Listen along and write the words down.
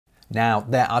Now,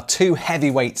 there are two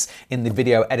heavyweights in the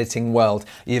video editing world.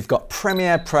 You've got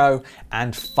Premiere Pro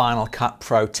and Final Cut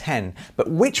Pro 10, but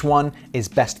which one is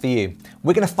best for you?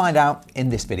 We're going to find out in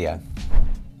this video.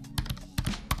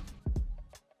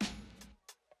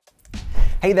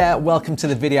 Hey there, welcome to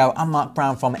the video. I'm Mark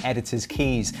Brown from Editor's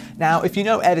Keys. Now, if you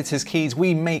know Editor's Keys,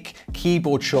 we make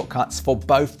keyboard shortcuts for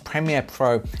both Premiere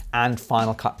Pro and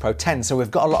Final Cut Pro 10. So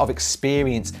we've got a lot of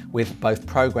experience with both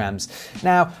programs.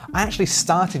 Now, I actually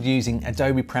started using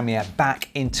Adobe Premiere back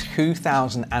in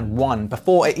 2001,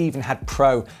 before it even had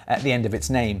Pro at the end of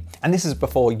its name. And this is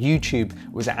before YouTube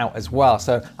was out as well.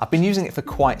 So I've been using it for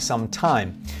quite some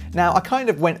time. Now, I kind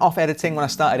of went off editing when I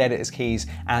started Editor's Keys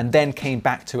and then came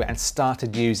back to it and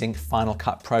started using Final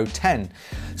Cut Pro 10.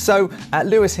 So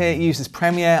Lewis here uses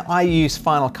Premiere, I use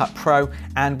Final Cut Pro,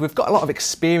 and we've got a lot of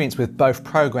experience with both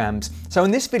programs. So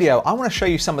in this video, I want to show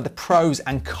you some of the pros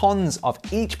and cons of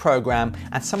each program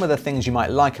and some of the things you might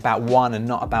like about one and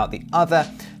not about the other.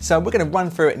 So we're going to run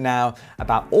through it now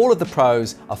about all of the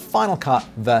pros of Final Cut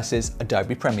versus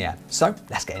Adobe Premiere. So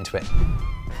let's get into it.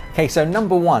 Okay, so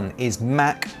number one is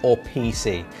Mac or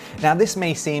PC. Now this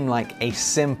may seem like a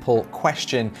simple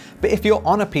question, but if you're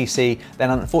on a PC, then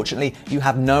unfortunately you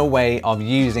have no way of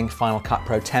using Final Cut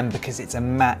Pro 10 because it's a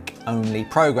Mac only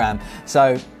program.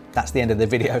 So that's the end of the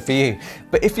video for you.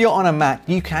 But if you're on a Mac,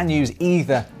 you can use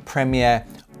either Premiere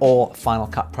or Final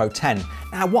Cut Pro 10.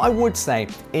 Now what I would say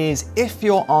is if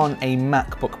you're on a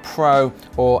MacBook Pro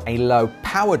or a low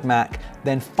powered Mac,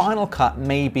 then Final Cut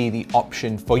may be the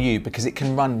option for you because it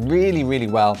can run really, really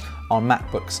well on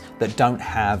MacBooks that don't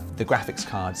have the graphics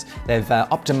cards. They've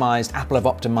optimized, Apple have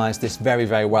optimized this very,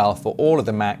 very well for all of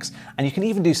the Macs, and you can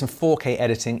even do some 4K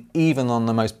editing even on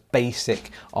the most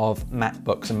basic of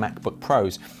MacBooks and MacBook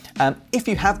Pros. If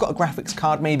you have got a graphics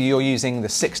card, maybe you're using the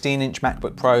 16-inch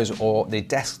MacBook Pros or the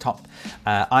desktop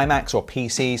iMacs or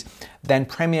PCs, then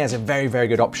Premiere is a very, very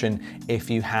good option if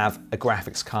you have a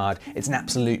graphics card. It's an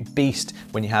absolute beast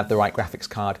when you have the right graphics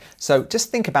card. So just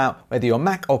think about whether you're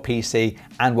Mac or PC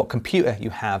and what computer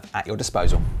you have at your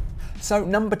disposal. So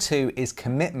number two is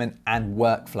commitment and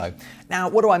workflow. Now,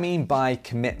 what do I mean by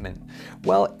commitment?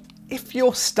 Well, if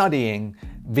you're studying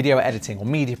video editing or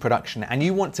media production and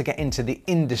you want to get into the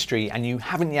industry and you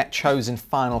haven't yet chosen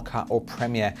Final Cut or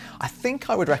Premiere, I think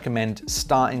I would recommend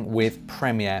starting with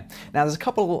Premiere. Now there's a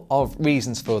couple of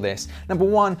reasons for this. Number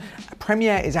one,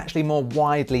 Premiere is actually more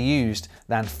widely used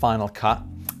than Final Cut.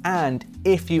 And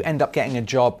if you end up getting a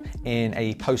job in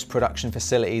a post-production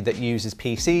facility that uses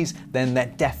PCs, then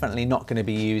they're definitely not going to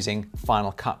be using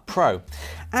Final Cut Pro.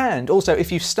 And also,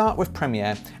 if you start with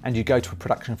Premiere and you go to a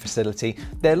production facility,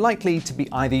 they're likely to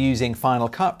be either using Final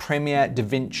Cut, Premiere,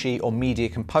 DaVinci, or Media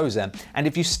Composer. And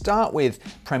if you start with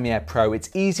Premiere Pro, it's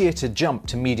easier to jump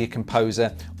to Media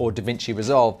Composer or DaVinci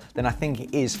Resolve than I think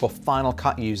it is for Final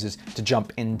Cut users to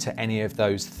jump into any of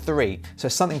those three. So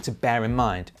something to bear in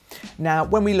mind. Now,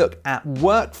 when we look at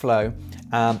workflow,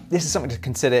 this is something to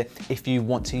consider if you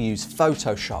want to use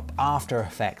Photoshop, After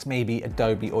Effects, maybe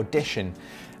Adobe Audition.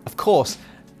 Of course,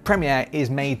 Premiere is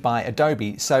made by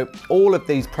Adobe, so all of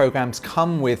these programs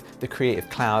come with the Creative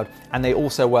Cloud and they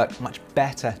also work much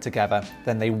better together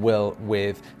than they will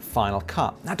with Final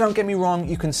Cut. Now don't get me wrong,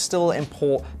 you can still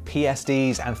import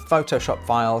PSDs and Photoshop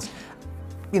files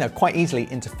quite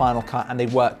easily into Final Cut and they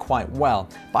work quite well.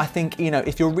 But I think,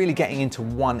 if you're really getting into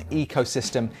one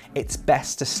ecosystem, it's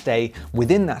best to stay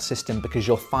within that system because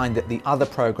you'll find that the other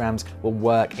programs will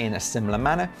work in a similar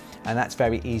manner and that's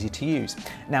very easy to use.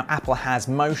 Now, Apple has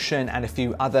Motion and a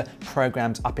few other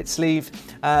programs up its sleeve.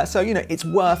 So, it's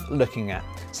worth looking at.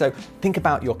 So think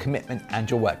about your commitment and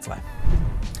your workflow.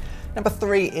 Number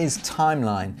three is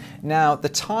timeline. Now, the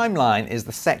timeline is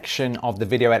the section of the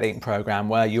video editing program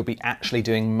where you'll be actually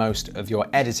doing most of your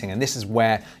editing, and this is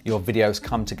where your videos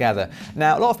come together.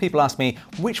 Now, a lot of people ask me,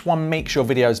 which one makes your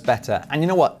videos better? And you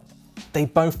know what? They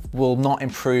both will not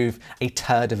improve a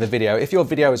turd of a video. If your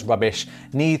video is rubbish,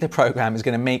 neither program is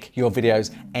going to make your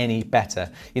videos any better.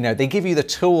 They give you the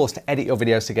tools to edit your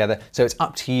videos together, so it's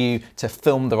up to you to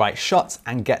film the right shots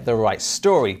and get the right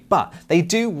story. But they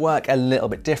do work a little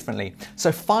bit differently.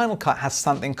 So Final Cut has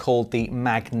something called the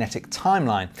magnetic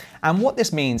timeline. And what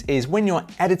this means is when you're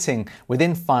editing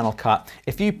within Final Cut,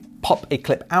 if you pop a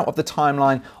clip out of the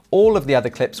timeline, all of the other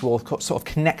clips will sort of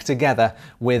connect together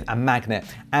with a magnet.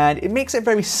 And it makes it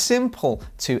very simple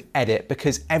to edit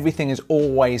because everything is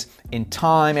always in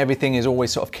time, everything is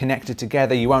always sort of connected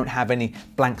together. You won't have any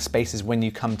blank spaces when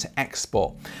you come to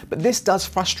export. But this does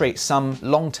frustrate some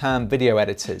long-term video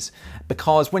editors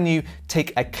because when you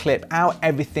take a clip out,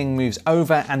 everything moves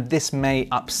over and this may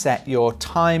upset your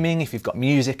timing. If you've got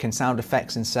music and sound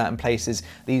effects in certain places,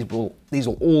 these will these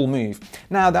will all move.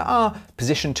 Now, there are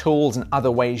position tools and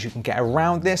other ways you can get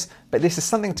around this, but this is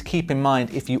something to keep in mind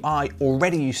if you are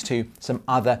already used to some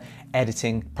other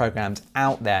editing programs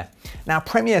out there. Now,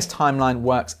 Premiere's timeline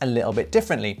works a little bit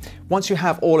differently. Once you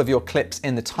have all of your clips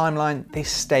in the timeline, they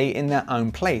stay in their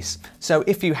own place. So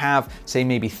if you have, say,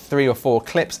 maybe 3 or 4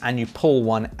 clips and you pull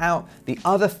one out, the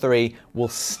other 3 will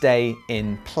stay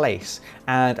in place.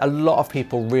 And a lot of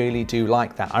people really do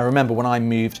like that. I remember when I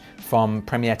moved from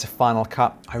Premiere to Final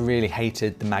Cut, I really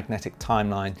hated the magnetic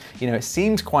timeline. You know, it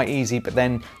seems quite easy, but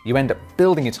then you end up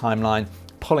building a timeline,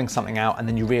 pulling something out, and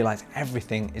then you realize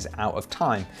everything is out of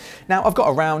time. Now, I've got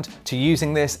around to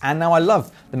using this, and now I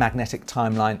love the magnetic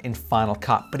timeline in Final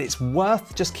Cut, but it's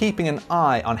worth just keeping an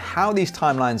eye on how these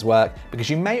timelines work, because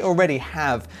you may already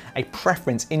have a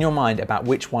preference in your mind about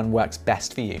which one works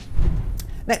best for you.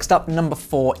 Next up, number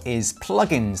 4 is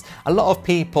plugins. A lot of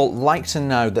people like to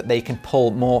know that they can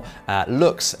pull more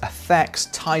looks, effects,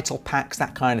 title packs,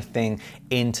 that kind of thing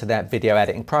into their video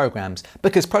editing programs,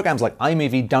 because programs like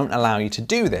iMovie don't allow you to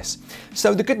do this.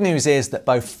 So the good news is that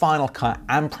both Final Cut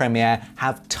and Premiere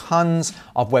have tons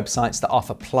of websites that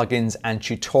offer plugins and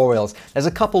tutorials. There's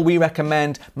a couple we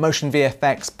recommend: Motion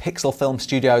VFX, Pixel Film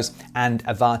Studios, and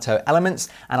Avato Elements,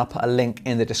 and I'll put a link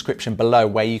in the description below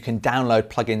where you can download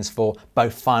plugins for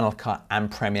both Final Cut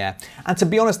and Premiere. And to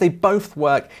be honest, they both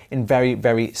work in very,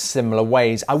 very similar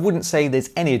ways. I wouldn't say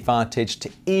there's any advantage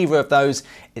to either of those.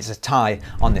 It's a tie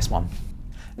on this one.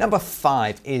 Number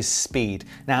 5 is speed.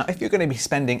 Now, if you're going to be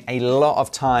spending a lot of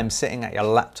time sitting at your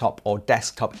laptop or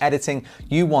desktop editing,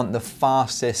 you want the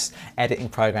fastest editing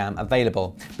program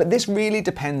available. But this really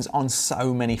depends on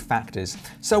so many factors.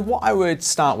 So what I would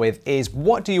start with is,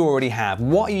 what do you already have?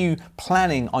 What are you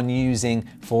planning on using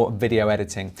for video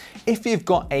editing? If you've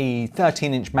got a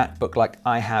 13-inch MacBook like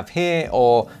I have here,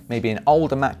 or maybe an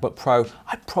older MacBook Pro,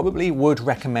 I probably would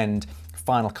recommend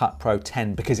Final Cut Pro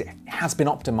 10 because it has been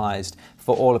optimized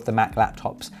for all of the Mac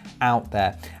laptops out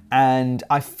there. And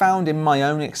I found in my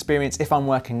own experience, if I'm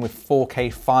working with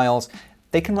 4K files,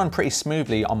 they can run pretty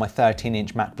smoothly on my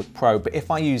 13-inch MacBook Pro, but if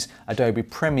I use Adobe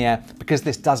Premiere, because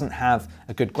this doesn't have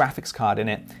a good graphics card in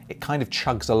it, it kind of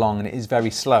chugs along and it is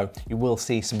very slow. You will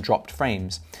see some dropped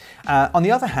frames. On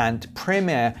the other hand,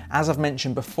 Premiere, as I've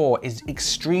mentioned before, is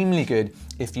extremely good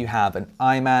if you have an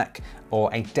iMac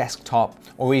or a desktop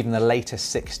or even the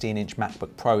latest 16-inch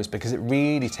MacBook Pros, because it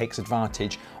really takes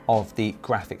advantage of the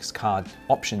graphics card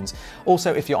options.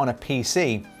 Also, if you're on a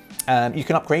PC, you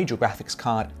can upgrade your graphics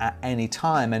card at any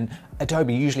time, and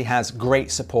Adobe usually has great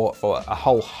support for a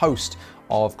whole host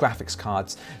of graphics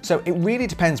cards. So it really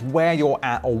depends where you're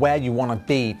at or where you want to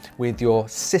be with your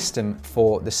system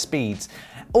for the speeds.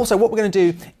 Also, what we're going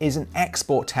to do is an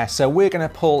export test. So we're going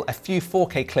to pull a few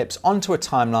 4K clips onto a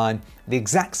timeline, the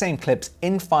exact same clips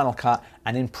in Final Cut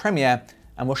and in Premiere,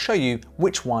 and we'll show you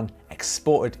which one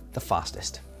exported the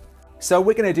fastest. So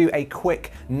we're going to do a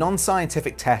quick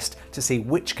non-scientific test to see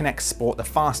which can export the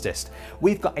fastest.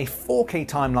 We've got a 4K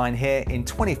timeline here in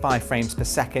 25 frames per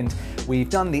second. We've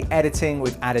done the editing,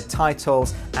 we've added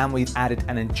titles, and we've added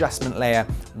an adjustment layer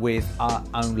with our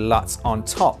own LUTs on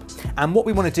top. And what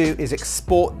we want to do is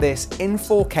export this in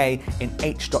 4K in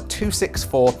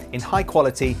H.264 in high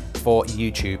quality for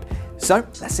YouTube. So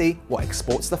let's see what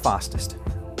exports the fastest.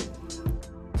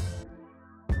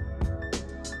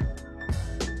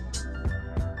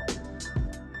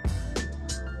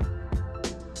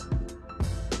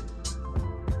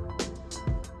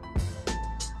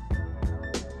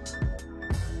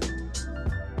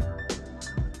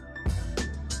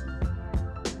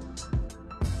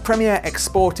 Premiere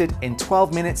exported in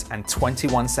 12 minutes and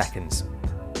 21 seconds.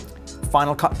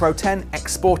 Final Cut Pro 10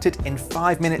 exported in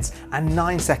 5 minutes and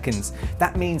 9 seconds.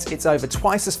 That means it's over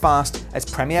twice as fast as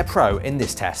Premiere Pro in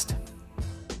this test.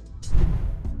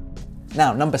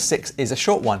 Now, number 6 is a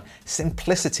short one,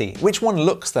 simplicity. Which one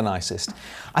looks the nicest?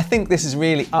 I think this is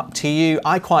really up to you.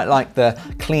 I quite like the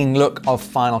clean look of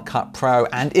Final Cut Pro,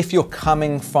 and if you're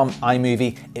coming from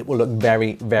iMovie, it will look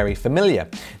very, very familiar.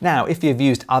 Now, if you've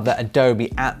used other Adobe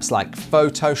apps like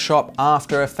Photoshop,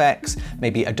 After Effects,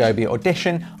 maybe Adobe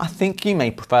Audition, I think you may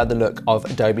prefer the look of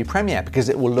Adobe Premiere because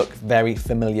it will look very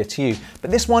familiar to you. But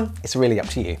this one, it's really up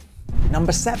to you.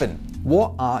 Number 7,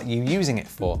 what are you using it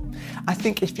for? I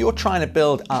think if you're trying to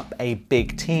build up a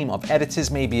big team of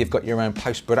editors, maybe you've got your own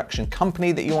post-production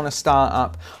company that you want to start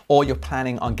up, or you're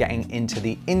planning on getting into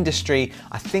the industry,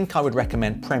 I think I would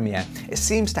recommend Premiere. It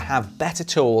seems to have better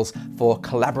tools for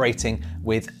collaborating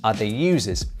with other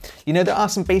users. You know, there are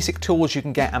some basic tools you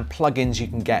can get and plugins you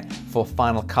can get for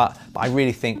Final Cut, but I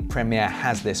really think Premiere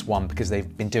has this one because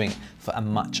they've been doing it for a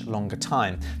much longer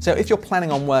time. So if you're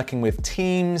planning on working with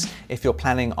teams, if you're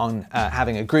planning on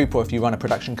having a group, or if you run a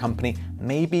production company,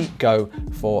 maybe go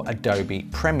for Adobe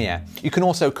Premiere. You can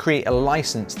also create a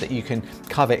license that you can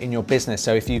cover in your business.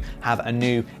 So if you have a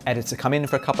new editor come in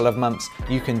for a couple of months,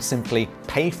 you can simply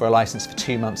pay for a license for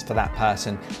 2 months for that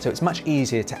person. So it's much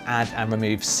easier to add and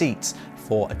remove seats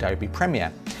for Adobe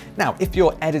Premiere. Now, if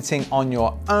you're editing on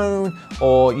your own,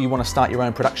 or you want to start your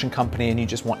own production company and you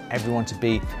just want everyone to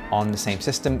be on the same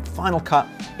system, Final Cut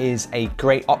is a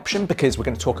great option because we're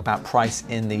going to talk about price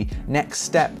in the next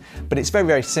step, but it's very,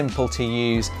 very simple to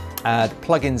use. The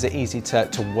plugins are easy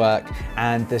to work,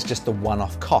 and there's just the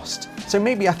one-off cost. So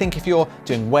maybe I think if you're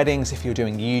doing weddings, if you're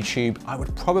doing YouTube, I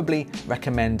would probably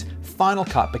recommend Final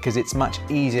Cut because it's much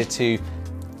easier to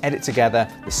edit together,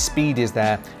 the speed is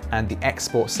there, and the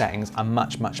export settings are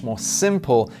much, much more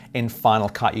simple in Final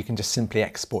Cut. You can just simply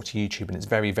export to YouTube and it's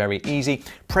very, very easy.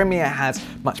 Premiere has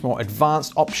much more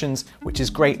advanced options, which is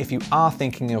great if you are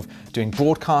thinking of doing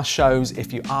broadcast shows,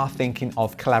 if you are thinking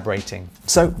of collaborating.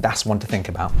 So that's one to think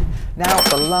about. Now,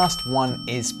 the last one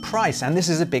is price, and this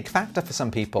is a big factor for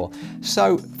some people.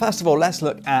 So first of all, let's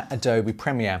look at Adobe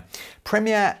Premiere.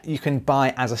 Premiere you can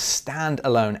buy as a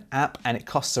standalone app, and it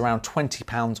costs around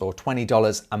 £20 or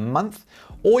 $20 a month.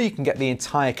 Or you can get the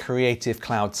entire Creative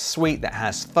Cloud suite that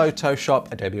has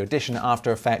Photoshop, Adobe Audition,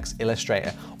 After Effects,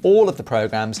 Illustrator, all of the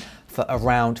programs for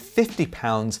around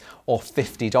 £50 or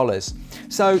 $50.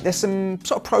 So there's some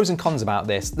sort of pros and cons about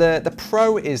this. The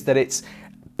pro is that its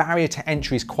barrier to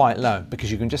entry is quite low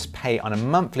because you can just pay on a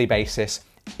monthly basis.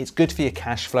 It's good for your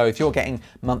cash flow. If you're getting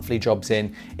monthly jobs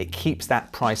in, it keeps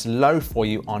that price low for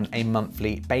you on a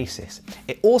monthly basis.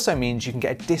 It also means you can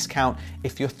get a discount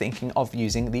if you're thinking of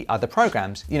using the other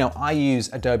programs. You know, I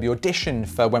use Adobe Audition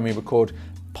for when we record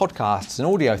podcasts and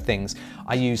audio things.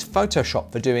 I use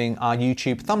Photoshop for doing our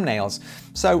YouTube thumbnails.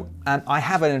 So I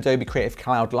have an Adobe Creative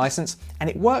Cloud license, and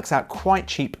it works out quite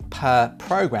cheap per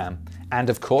program. And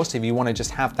of course, if you want to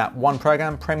just have that one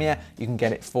program, Premiere, you can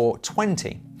get it for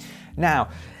 $20. Now,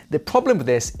 the problem with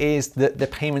this is that the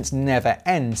payments never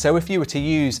end. So if you were to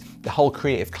use the whole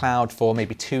Creative Cloud for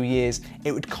maybe 2 years,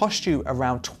 it would cost you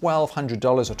around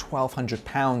 $1,200 or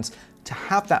 £1,200 to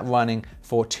have that running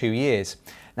for 2 years.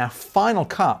 Now, Final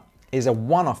Cut is a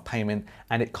one-off payment,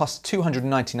 and it costs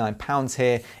 £299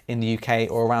 here in the UK,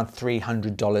 or around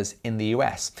 $300 in the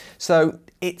US. So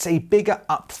it's a bigger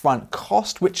upfront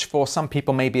cost, which for some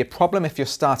people may be a problem if you're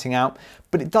starting out,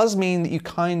 but it does mean that you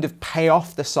kind of pay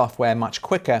off the software much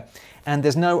quicker, and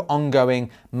there's no ongoing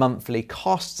monthly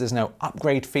costs, there's no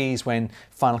upgrade fees when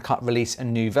Final Cut release a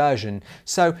new version.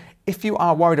 So if you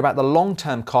are worried about the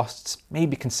long-term costs,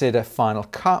 maybe consider Final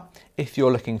Cut. If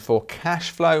you're looking for cash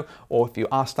flow, or if you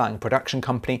are starting a production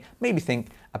company, maybe think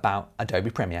about Adobe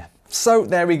Premiere. So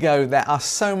there we go. There are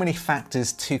so many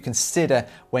factors to consider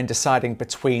when deciding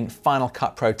between Final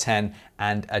Cut Pro 10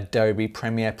 and Adobe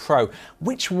Premiere Pro.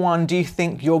 Which one do you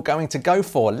think you're going to go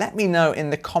for? Let me know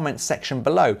in the comments section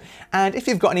below. And if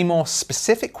you've got any more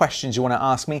specific questions you want to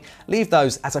ask me, leave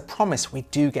those. As I promise, we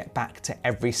do get back to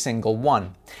every single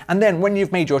one. And then when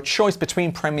you've made your choice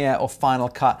between Premiere or Final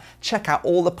Cut, check out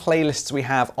all the playlists we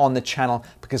have on the channel,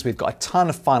 because we've got a ton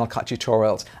of Final Cut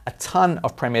tutorials, a ton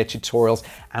of Premiere tutorials,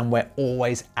 and we're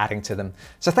always adding to them.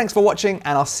 So thanks for watching,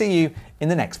 and I'll see you in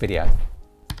the next video.